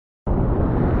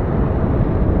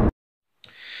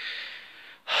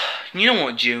You know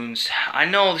what, Junes? I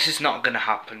know this is not gonna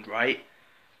happen, right?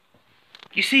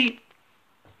 You see,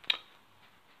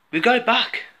 we got it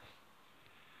back.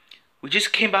 We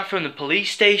just came back from the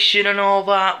police station and all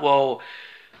that. Well,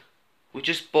 we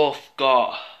just both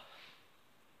got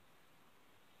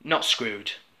not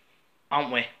screwed,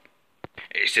 aren't we?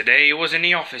 It's the day he was in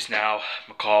the office now,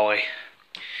 MacCauly.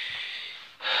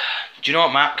 Do you know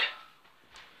what, Mac?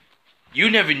 You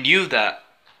never knew that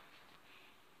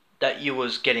you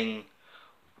was getting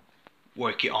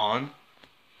work it on,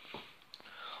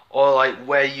 or like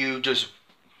where you just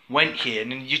went here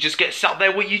and you just get sat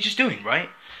there what you just doing, right?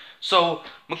 So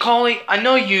MacCauly, I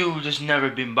know you just never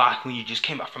been back when you just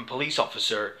came back from police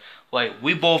officer. Like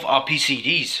we both are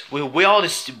PCDs. We're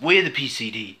the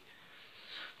PCD.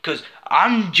 Cause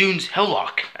I'm June's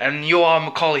Hillock and you are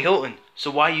MacCauly Hilton.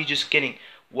 So why are you just getting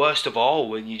worst of all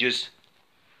when you just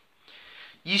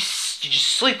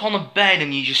sleep on the bed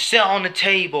and you just sit on the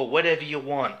table, whatever you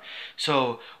want.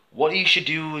 So what you should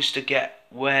do is to get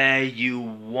where you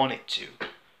want it to.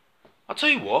 I'll tell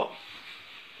you what.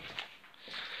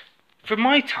 For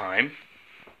my time,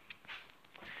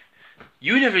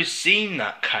 you never seen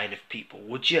that kind of people,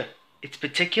 would you? It's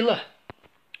particular.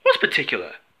 What's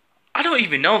particular? I don't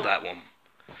even know that one.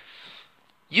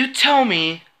 You tell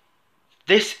me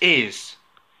this is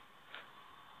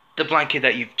the blanket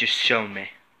that you've just shown me.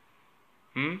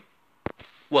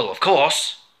 Well, of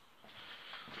course.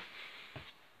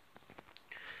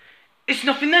 It's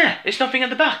nothing there. It's nothing at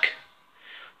the back.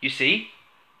 You see,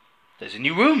 there's a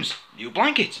new rooms, new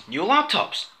blankets, new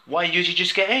laptops. Why did you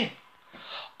just get in?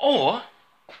 Or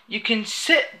you can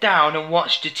sit down and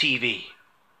watch the TV.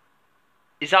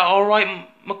 Is that alright,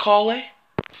 MacCauly?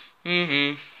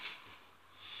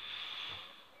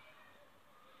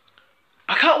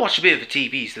 I can't watch a bit of the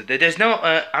TV, so there's no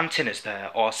antennas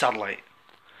there, or satellite,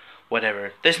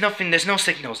 whatever. There's no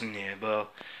signals in here,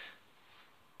 but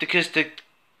because the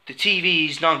TV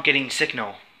is not getting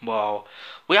signal. Well,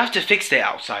 we have to fix it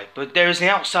outside, but there is an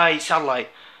outside satellite,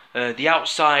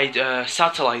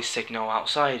 satellite signal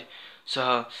outside,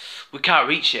 so we can't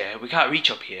reach it. We can't reach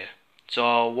up here.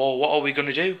 So, well, what are we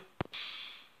gonna do?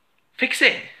 Fix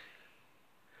it.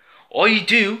 All you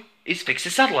do is fix the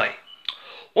satellite.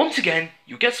 Once again,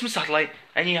 you get some satellite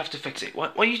and you have to fix it.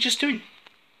 What are you just doing?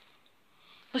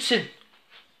 Listen.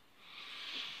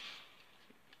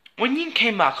 When you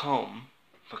came back home,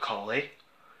 MacCauly,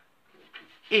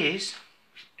 is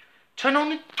turn on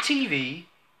the TV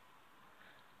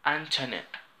and turn it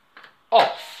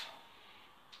off.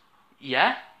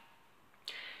 Yeah?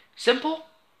 Simple?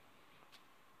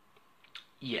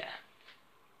 Yeah.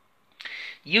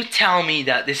 You tell me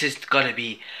that this is gonna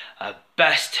be a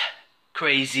best,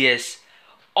 craziest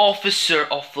officer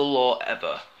of the law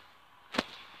ever.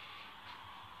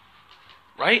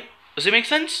 Right? Does it make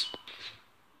sense?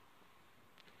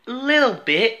 Little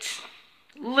bit.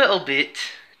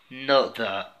 Not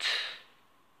that.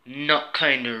 Not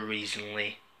kinda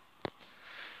recently.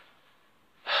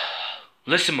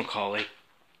 Listen, MacCauly.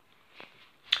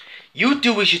 You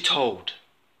do as you're told.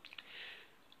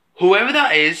 Whoever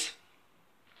that is,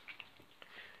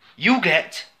 you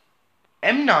get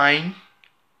M9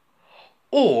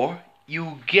 or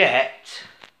you get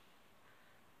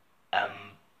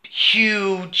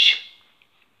huge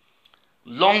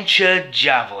launcher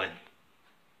javelin,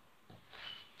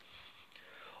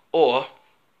 or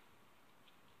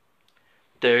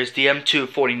there's the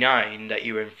M249 that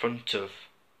you're in front of,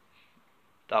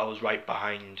 that was right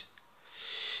behind.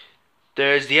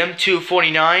 There's the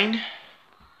M249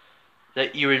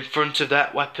 that you're in front of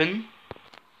that weapon.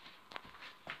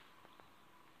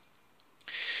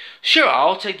 Sure,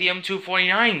 I'll take the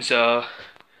M249, sir.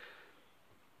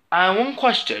 One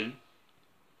question.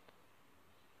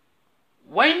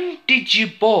 When did you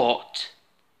bought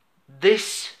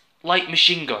this light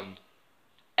machine gun,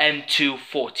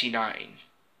 M249?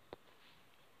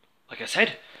 Like I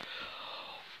said,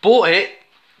 bought it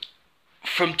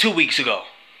from 2 weeks ago.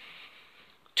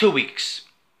 2 weeks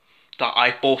that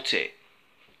I bought it.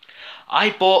 I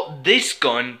bought this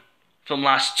gun from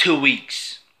last 2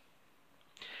 weeks.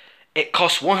 It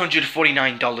cost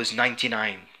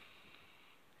 $149.99.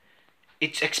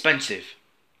 It's expensive.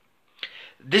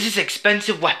 This is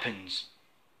expensive weapons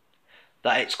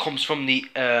that it comes from the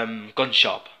gun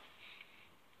shop.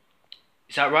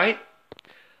 Is that right?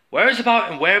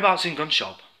 Whereabouts in gun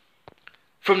shop?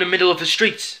 From the middle of the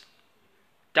streets.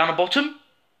 Down the bottom,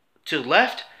 to the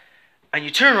left, and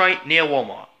you turn right near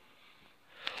Walmart.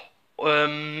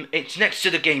 It's next to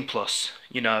the Game Plus,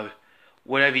 you know,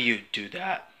 wherever you do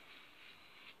that.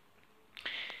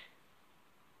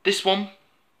 This one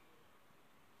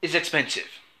is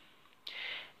expensive.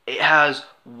 It has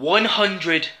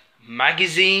 100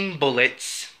 magazine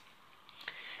bullets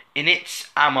in its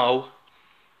ammo,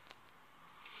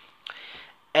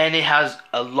 and it has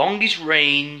a longest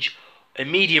range, a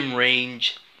medium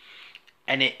range,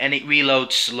 and it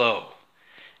reloads slow.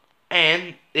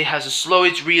 And it has the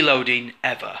slowest reloading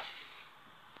ever.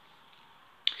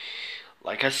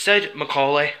 Like I said,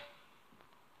 MacCauly,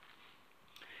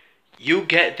 you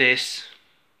get this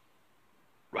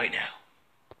right now.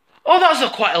 Oh,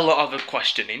 that's quite a lot of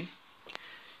questioning.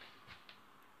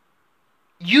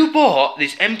 You bought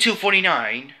this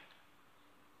M249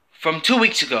 from 2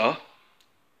 weeks ago,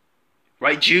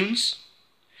 right, Junes?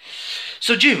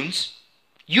 So, Junes,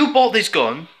 you bought this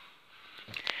gun,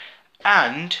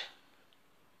 and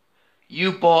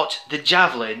you bought the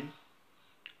Javelin,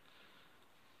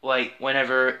 like,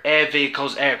 whenever air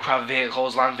vehicles, aircraft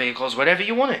vehicles, land vehicles, whatever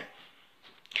you want it.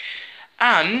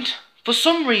 And, for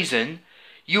some reason,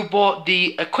 you bought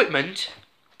the equipment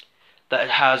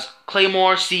that has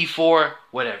Claymore, C4,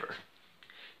 whatever.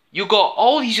 You got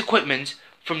all these equipment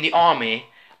from the army,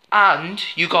 and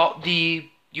you got the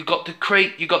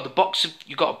crate, you got a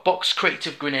box crate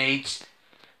of grenades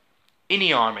in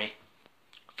the army,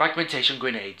 fragmentation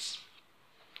grenades,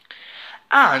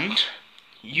 and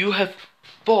you have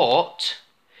bought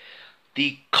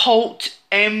the Colt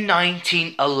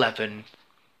M1911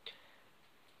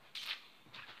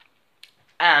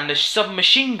 and the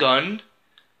submachine gun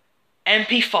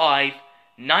MP5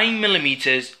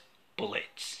 9mm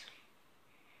bullets.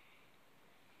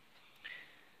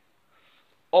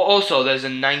 Also, there's a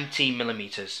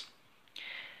 19mm.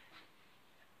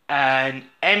 An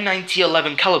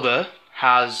M1911 caliber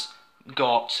has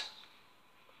got,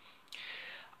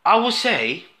 I will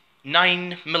say,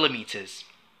 9mm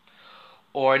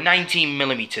or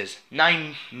 19mm,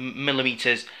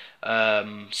 9mm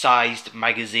sized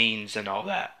magazines and all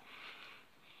that.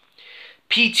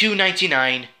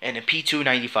 P299 and a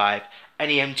P295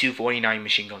 and the M249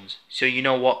 machine guns. So you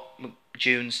know what,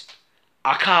 Junes?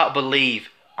 I can't believe,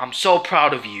 I'm so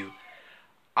proud of you.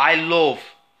 I love,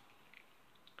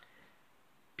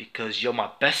 because you're my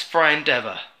best friend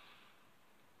ever.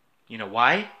 You know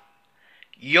why?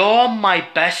 You're my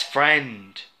best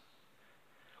friend.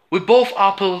 We both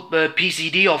are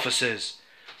PCD officers.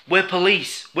 We're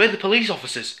police. We're the police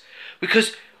officers.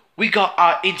 Because we got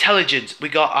our intelligence. We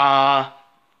got our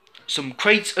some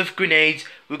crates of grenades.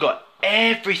 We got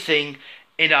everything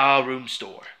in our room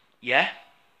store. Yeah?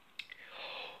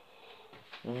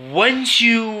 Once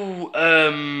you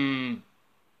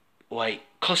like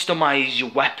customize your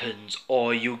weapons,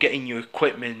 or you get in your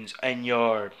equipment and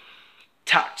your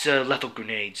lethal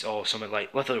grenades or something,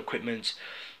 like lethal equipment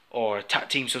or tac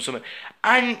teams or something,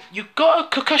 and you got a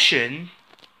concussion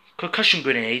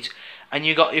grenade, and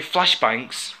you got your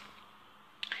flashbangs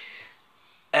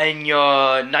and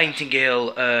your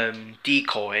Nightingale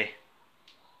decoy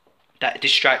that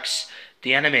distracts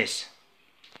the enemies.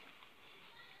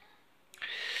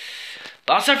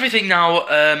 That's everything now,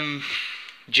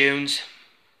 Junes.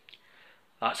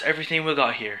 That's everything we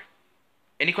got here.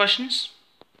 Any questions?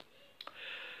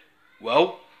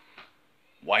 Well,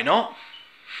 why not?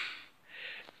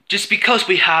 Just because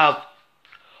we have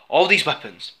all these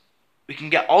weapons, we can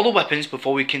get all the weapons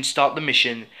before we can start the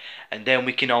mission, and then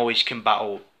we can always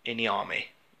battle in the army.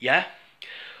 Yeah?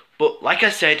 But like I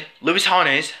said, Lewis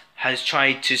Harness has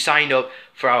tried to sign up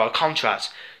for our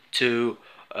contracts to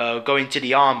go into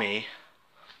the army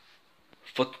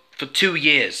for 2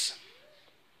 years.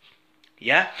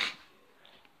 Yeah?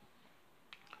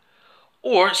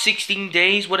 Or 16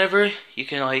 days, whatever. You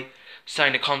can like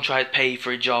sign a contract, pay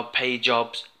for a job, pay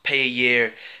jobs, pay a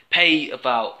year,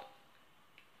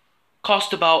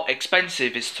 cost about,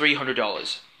 expensive is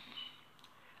 $300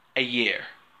 a year.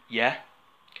 Yeah?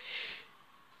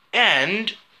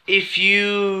 And if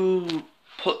you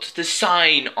put the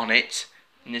sign on it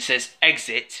and it says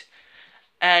exit,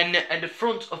 and the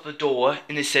front of the door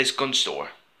and it says gun store.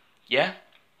 Yeah?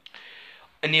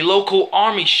 And the local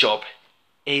army shop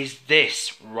is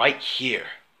this right here.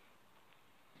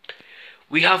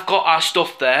 We have got our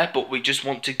stuff there, but we just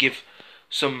want to give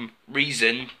some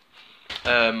reason,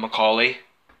 MacCauly.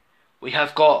 We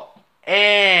have got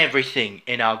everything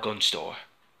in our gun store.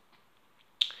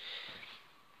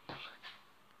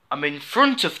 I'm in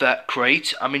front of that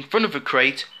crate. I'm in front of a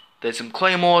crate. There's some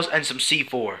claymores and some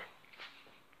C4.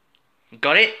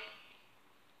 Got it?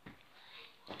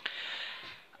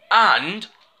 And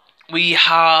we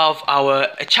have our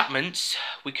attachments.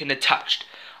 We can attach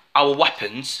our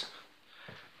weapons.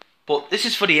 But this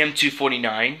is for the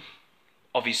M249,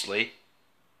 obviously.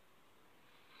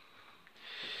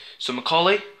 So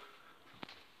MacCauly,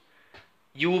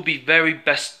 you will be very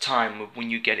best time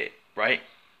when you get it, right?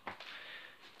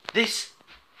 This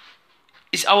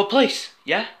is our place,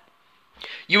 yeah?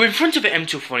 You're in front of an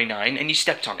M249 and you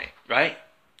stepped on it, right?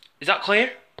 Is that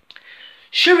clear?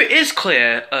 Sure, it is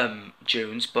clear,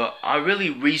 Jones, but I really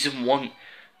reason want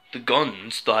the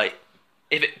guns. Like,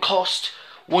 if it cost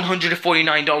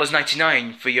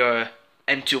 $149.99 for your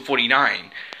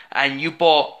M249, and you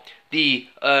bought the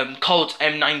Colt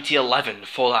M9011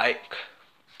 for like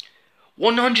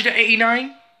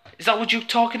 $189, is that what you're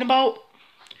talking about?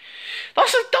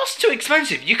 That's too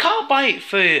expensive. You can't buy it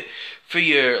for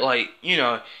your, like, you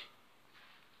know.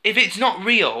 If it's not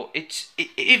real, if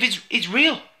it's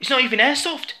real. It's not even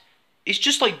airsoft. It's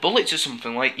just like bullets or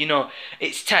something. Like, you know,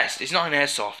 it's test. It's not an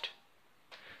airsoft.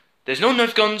 There's no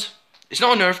Nerf guns. It's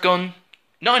not a Nerf gun.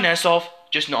 Not an airsoft.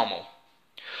 Just normal.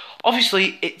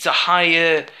 Obviously, it's a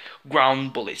higher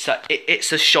ground bullet.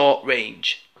 It's a short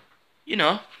range. You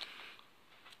know.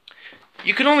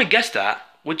 You can only guess that,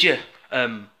 would you,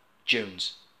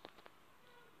 Jones?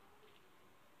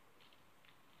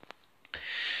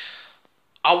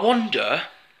 I wonder,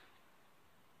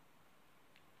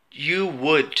 you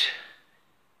would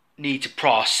need to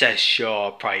process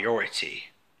your priority,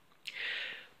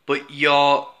 but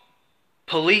your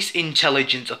police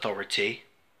intelligence authority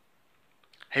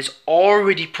has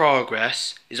already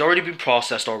been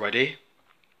processed already,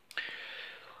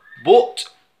 but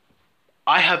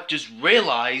I have just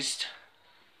realised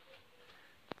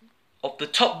up the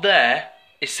top there,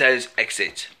 it says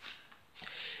exit.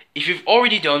 If you've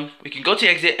already done, we can go to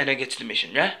exit and then get to the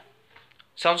mission, yeah?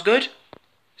 Sounds good?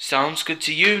 Sounds good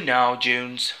to you now,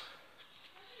 Jones.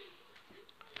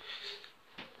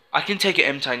 I can take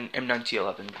an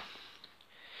M9011.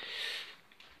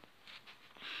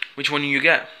 Which one do you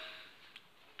get?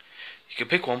 You can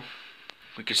pick one.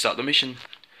 We can start the mission.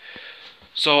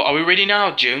 So, are we ready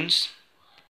now, Jones?